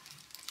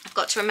 I've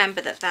got to remember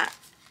that that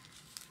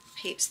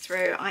peeps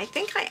through. I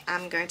think I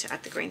am going to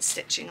add the green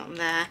stitching on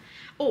there.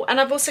 Oh, and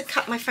I've also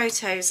cut my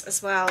photos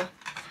as well.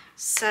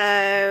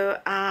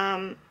 So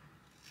I'm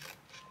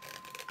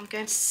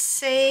going to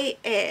see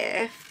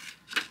if,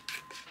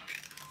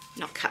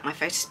 not cut my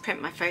photos,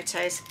 print my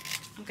photos.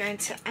 I'm going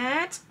to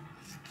add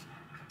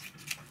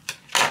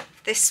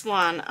this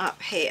one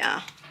up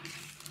here.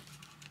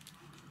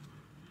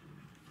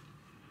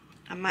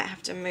 I might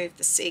have to move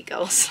the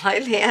seagull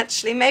slightly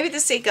actually. Maybe the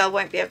seagull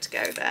won't be able to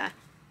go there,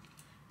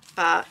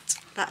 but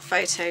that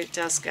photo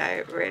does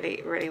go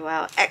really, really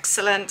well.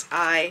 Excellent.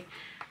 I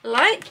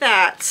like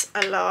that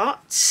a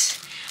lot.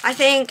 I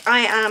think I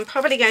am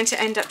probably going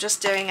to end up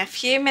just doing a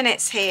few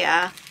minutes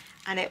here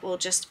and it will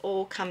just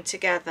all come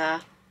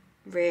together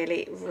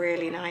really,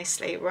 really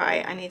nicely.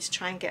 Right, I need to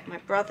try and get my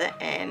brother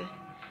in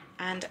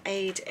and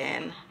Aid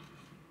in.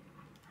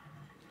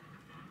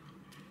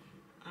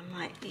 I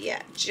might,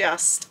 yeah,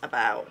 just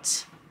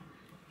about.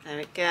 There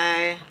we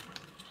go.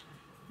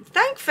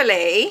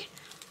 Thankfully,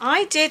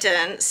 I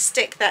didn't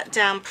stick that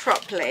down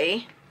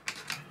properly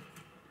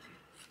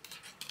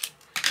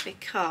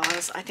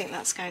because I think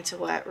that's going to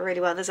work really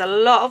well. There's a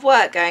lot of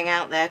work going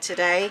out there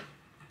today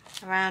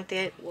around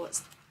the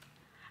what's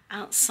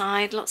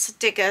outside, lots of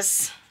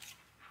diggers.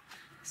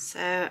 So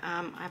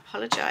I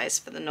apologise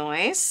for the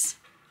noise.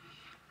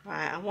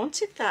 Right, I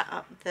wanted that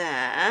up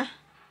there.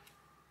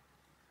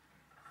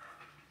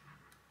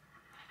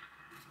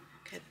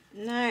 Good.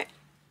 No,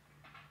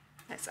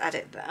 let's add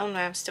it there. Oh no,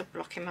 I'm still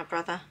blocking my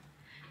brother.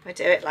 We'll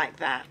do it like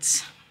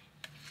that.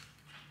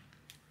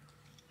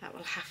 That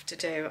will have to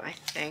do, I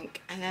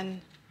think. And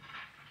then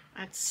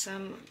add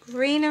some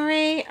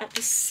greenery at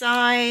the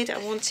side. I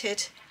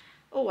wanted,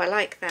 oh, I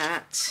like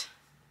that.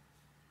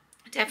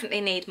 I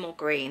definitely need more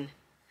green.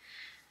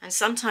 And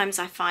sometimes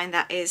I find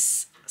that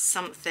is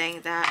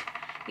something that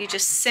you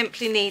just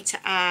simply need to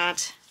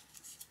add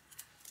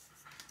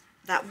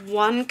that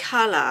one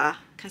colour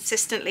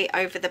consistently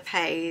over the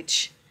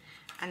page,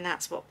 and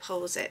that's what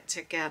pulls it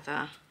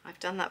together. I've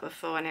done that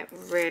before and it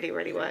really,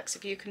 really works.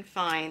 If you can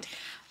find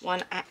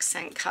one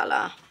accent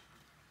colour,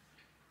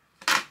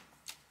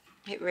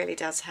 it really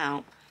does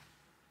help.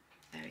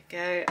 There we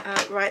go.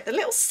 Right, the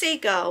little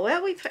seagull. Where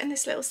are we putting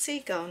this little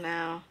seagull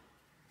now?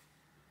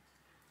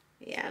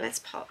 Yeah, let's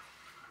pop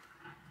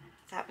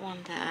that one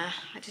there.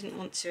 I didn't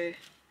want to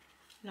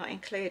not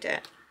include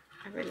it.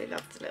 I really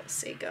love the little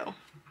seagull.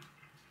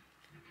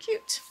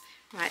 Cute.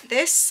 Right,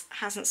 this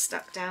hasn't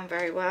stuck down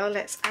very well.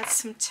 Let's add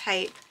some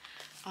tape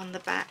on the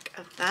back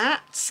of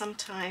that.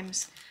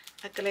 Sometimes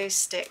a glue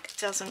stick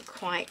doesn't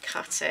quite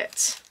cut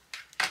it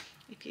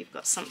if you've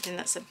got something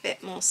that's a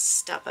bit more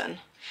stubborn.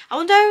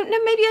 Oh no,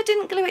 maybe I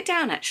didn't glue it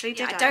down actually,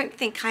 did I? I don't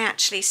think I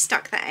actually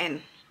stuck that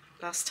in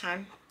last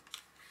time.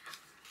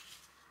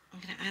 I'm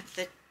going to add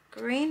the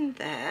green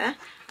there.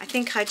 I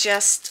think I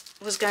just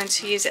was going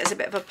to use it as a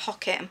bit of a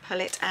pocket and pull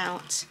it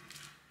out.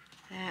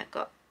 There,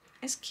 got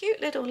this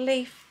cute little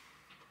leaf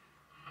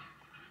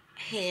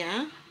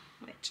here,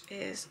 which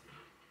is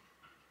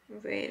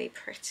really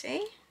pretty.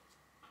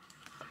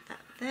 Put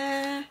that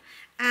there.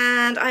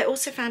 And I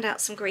also found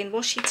out some green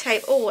washi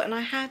tape. Oh, and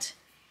I had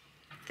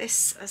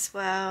this as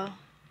well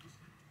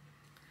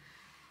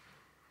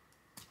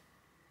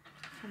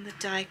from the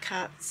die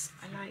cuts.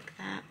 I like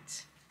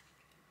that.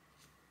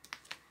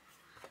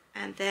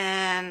 And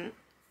then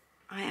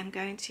I am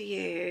going to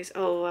use,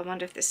 oh, I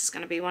wonder if this is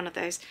going to be one of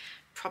those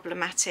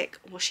problematic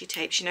washi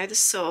tapes, you know, the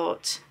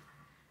sort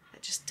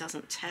that just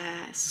doesn't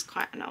tear. This is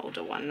quite an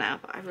older one now,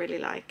 but I really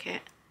like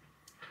it.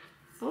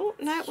 Oh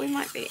no, we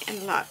might be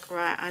in luck.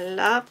 Right, I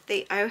love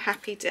the Oh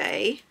Happy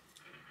Day.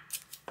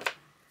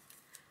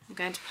 I'm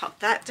going to pop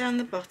that down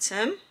the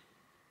bottom.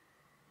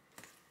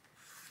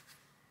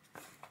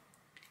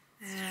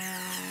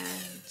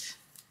 And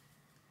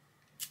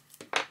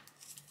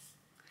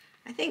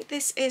I think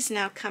this is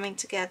now coming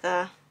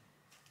together.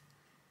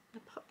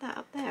 I'll pop that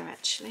up there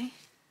actually.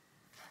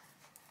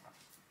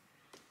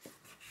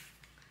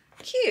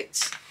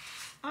 Cute.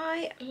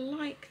 I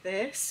like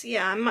this.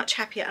 Yeah, I'm much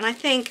happier. And I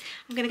think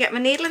I'm going to get my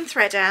needle and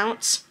thread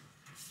out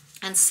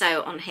and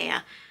sew on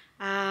here.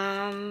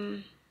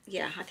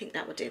 Yeah, I think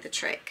that will do the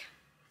trick.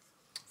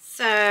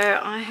 So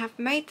I have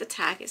made the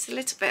tag. It's a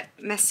little bit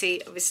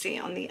messy, obviously,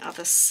 on the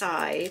other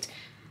side.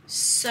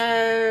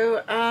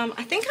 So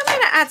I think I'm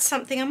going to add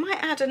something. I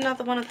might add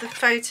another one of the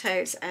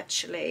photos,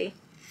 actually,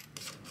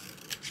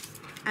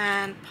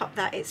 and pop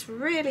that. It's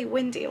really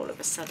windy all of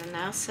a sudden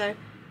now, so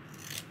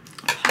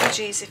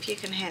apologies if you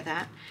can hear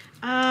that.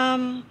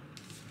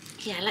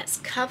 Yeah, let's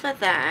cover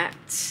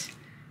that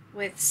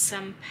with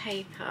some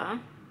paper.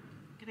 I'm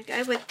going to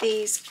go with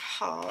these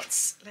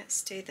hearts.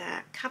 Let's do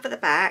that. Cover the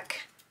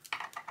back.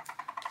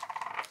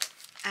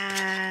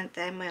 And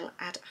then we'll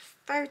add a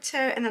photo,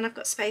 and then I've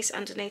got space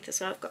underneath as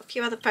well. I've got a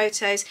few other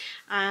photos,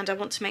 and I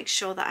want to make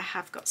sure that I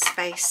have got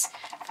space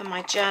for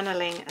my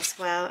journaling as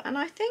well. And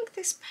I think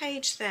this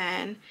page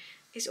then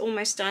is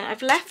almost done.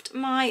 I've left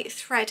my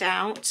thread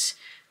out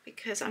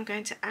because I'm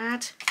going to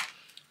add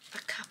a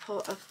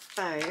couple of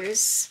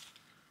bows.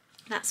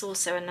 That's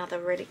also another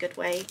really good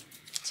way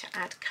to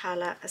add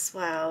colour as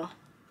well.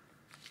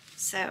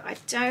 So I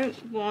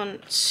don't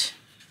want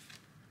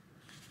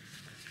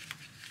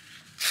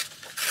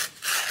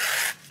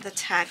the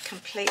tag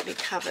completely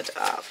covered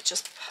up,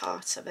 just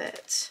part of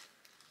it.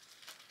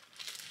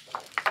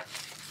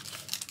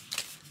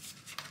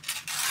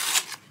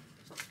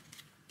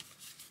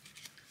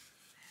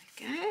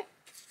 There we go.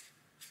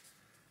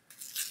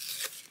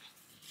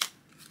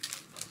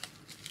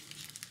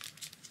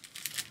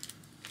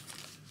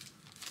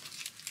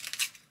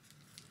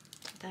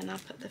 Then I'll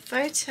put the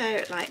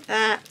photo like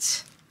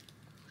that.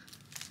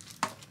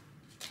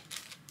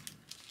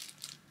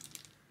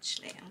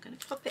 Actually, I'm going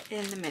to pop it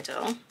in the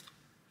middle,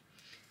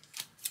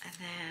 and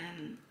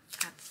then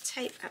add the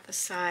tape at the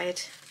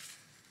side.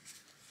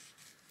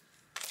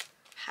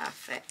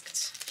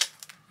 Perfect.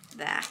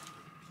 There.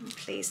 I'm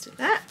pleased with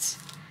that.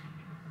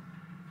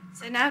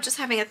 So now just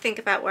having a think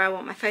about where I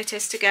want my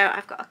photos to go.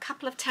 I've got a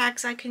couple of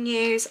tags I can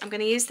use. I'm going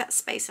to use that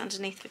space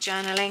underneath for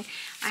journaling.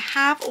 I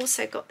have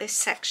also got this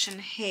section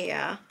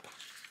here.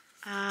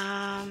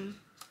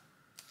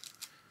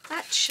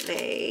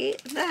 Actually,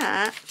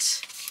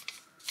 that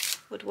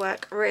would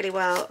work really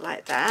well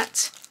like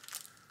that.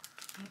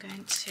 I'm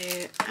going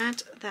to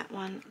add that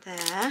one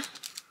there.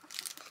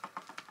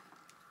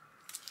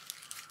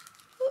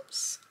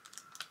 Oops.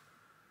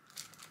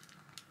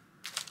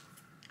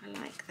 I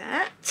like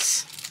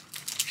that.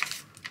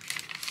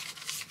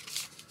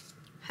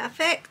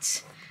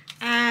 Perfect.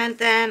 And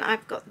then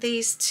I've got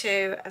these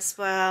two as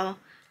well,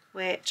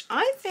 which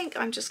I think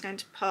I'm just going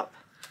to pop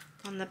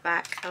on the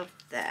back of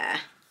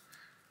there.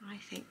 I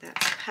think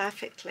that's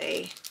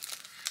perfectly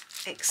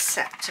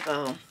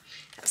acceptable.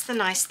 That's the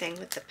nice thing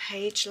with the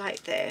page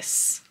like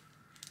this.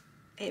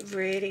 It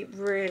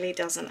really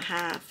doesn't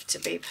have to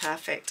be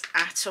perfect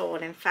at all.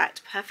 In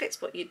fact,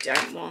 perfect's what you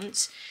don't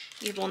want.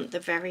 You want the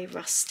very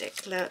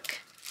rustic look.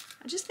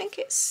 I just think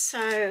it's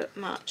so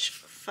much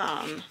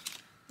fun.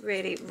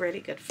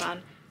 Really good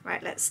fun.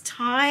 Right, let's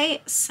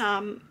tie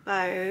some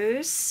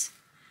bows.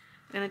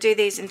 I'm going to do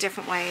these in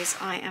different ways.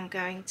 I am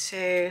going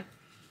to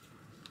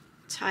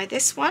tie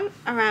this one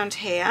around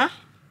here.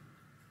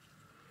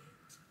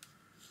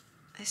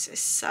 This is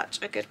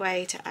such a good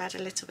way to add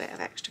a little bit of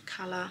extra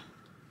colour.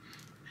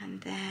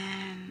 And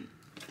then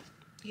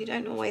you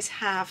don't always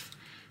have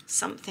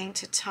something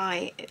to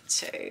tie it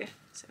to.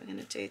 So we're going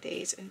to do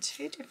these in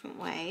two different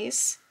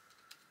ways.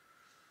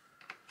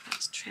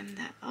 Let's trim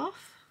that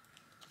off.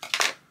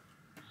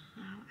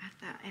 I'll add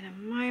that in a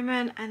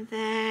moment, and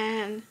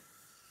then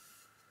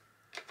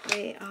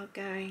we are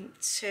going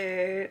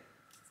to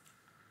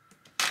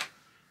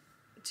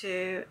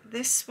do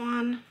this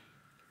one.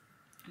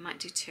 I might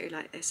do two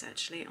like this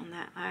actually on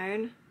their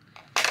own,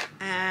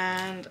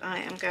 and I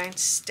am going to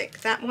stick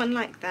that one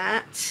like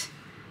that,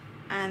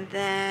 and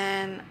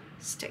then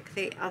stick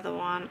the other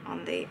one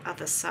on the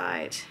other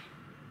side.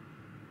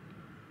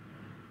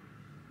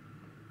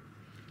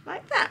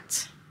 Like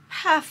that.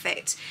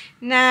 Perfect.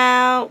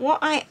 Now what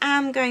I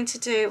am going to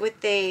do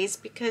with these,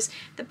 because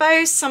the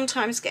bows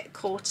sometimes get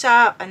caught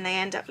up and they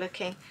end up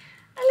looking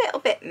a little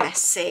bit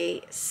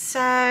messy,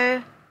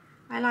 so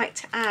I like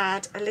to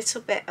add a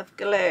little bit of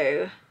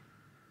glue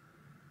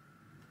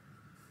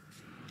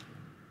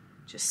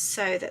just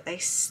so that they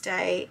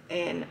stay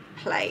in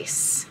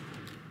place.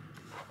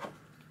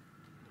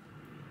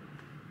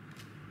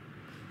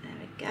 There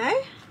we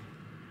go.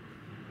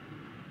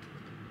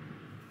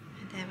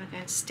 Then we're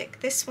going to stick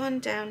this one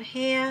down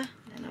here,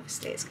 and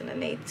obviously it's going to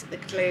need, the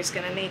glue's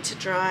going to need to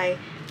dry,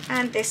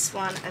 and this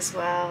one as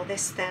well.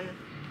 This then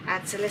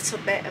adds a little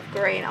bit of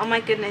green. Oh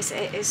my goodness,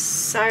 it is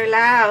so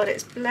loud,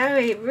 it's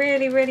blowy,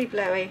 really, really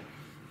blowy.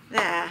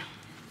 There.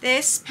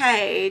 This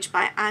page,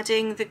 by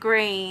adding the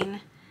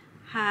green,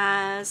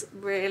 has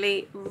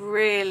really,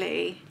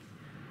 really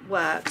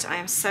worked. I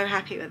am so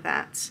happy with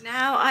that.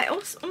 Now I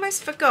also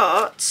almost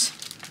forgot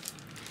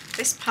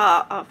this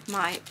part of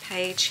my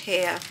page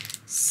here.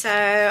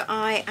 So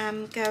I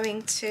am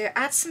going to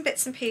add some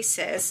bits and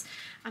pieces.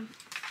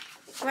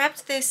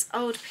 Grabbed this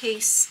old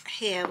piece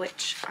here,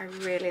 which I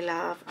really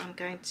love. I'm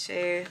going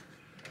to,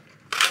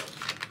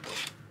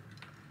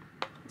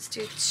 let's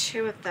do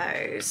 2 of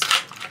those.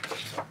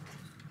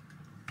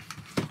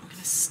 I'm going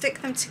to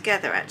stick them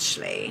together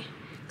actually,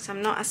 because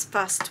I'm not as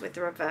fussed with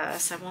the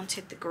reverse. I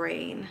wanted the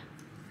green.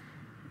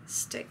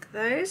 Stick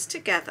those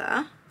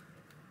together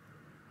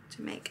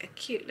to make a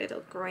cute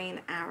little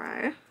green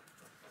arrow.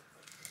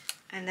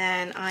 And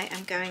then I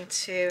am going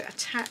to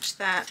attach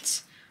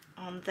that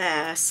on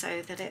there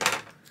so that it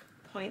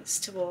points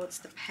towards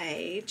the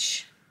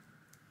page.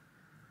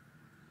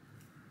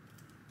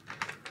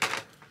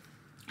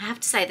 I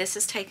have to say this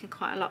has taken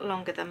quite a lot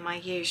longer than my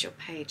usual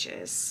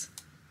pages,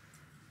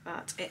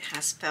 but it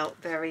has felt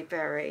very,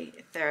 very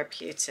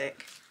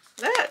therapeutic.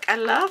 Look, I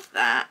love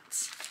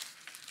that.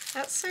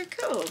 That's so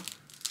cool.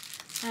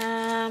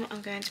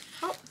 I'm going to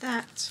pop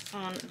that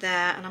on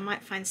there, and I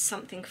might find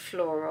something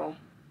floral.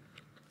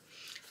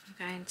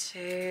 I'm going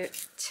to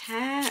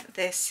tear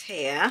this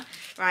here.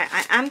 Right,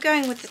 I am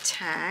going with the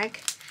tag.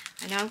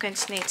 I know I'm going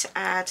to need to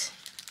add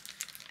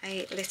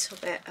a little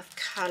bit of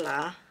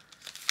colour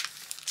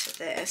to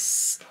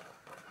this.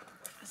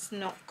 It's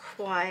not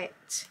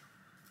quite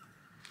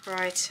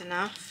bright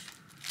enough.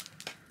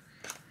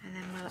 And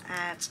then we'll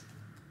add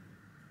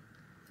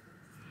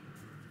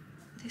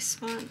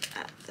this one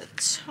at the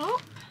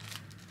top,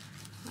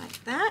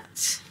 like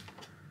that.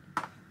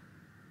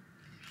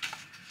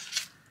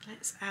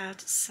 Let's add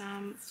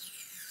some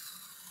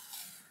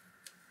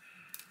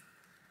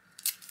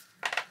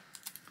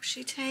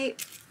washi tape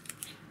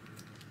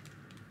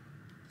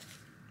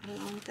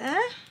along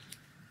there.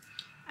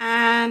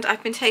 And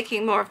I've been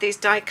taking more of these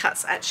die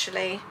cuts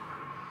actually.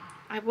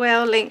 I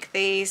will link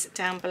these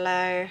down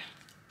below.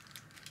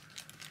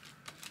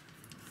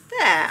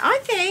 There, I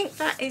think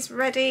that is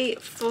ready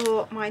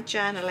for my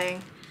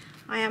journaling.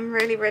 I am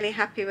really, really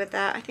happy with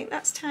that. I think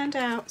that's turned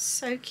out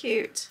so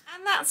cute.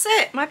 And that's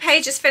it. My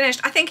page is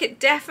finished. I think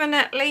it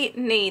definitely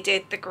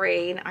needed the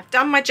green. I've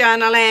done my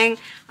journaling.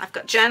 I've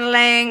got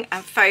journaling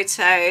and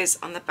photos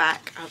on the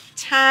back of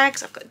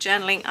tags. I've got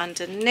journaling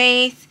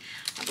underneath.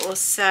 I've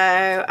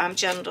also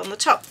journaled on the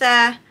top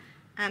there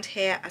and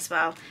here as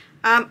well.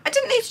 I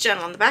didn't need to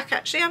journal on the back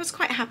actually. I was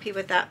quite happy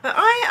with that. But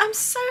I am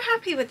so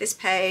happy with this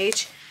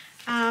page.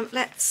 Oh,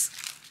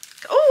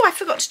 I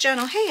forgot to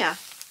journal here.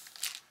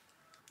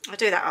 I'll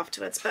do that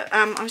afterwards, but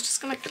I was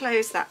just going to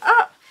close that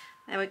up.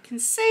 There we can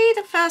see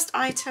the first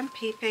item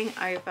peeping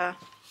over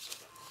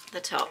the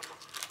top.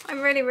 I'm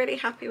really, really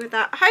happy with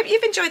that. I hope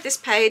you've enjoyed this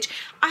page.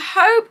 I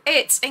hope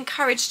it's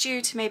encouraged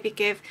you to maybe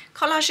give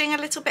collaging a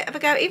little bit of a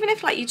go, even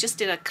if like you just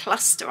did a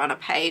cluster on a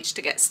page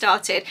to get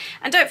started.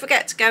 And don't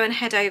forget to go and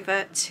head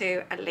over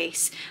to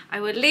Alease.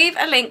 I will leave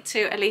a link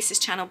to Alease's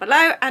channel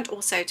below and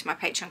also to my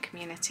Patreon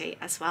community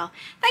as well.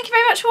 Thank you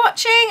very much for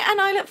watching,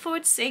 and I look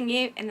forward to seeing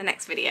you in the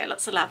next video.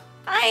 Lots of love.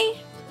 Bye.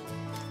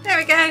 There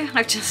we go.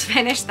 I've just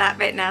finished that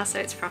bit now, so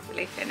it's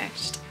properly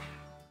finished.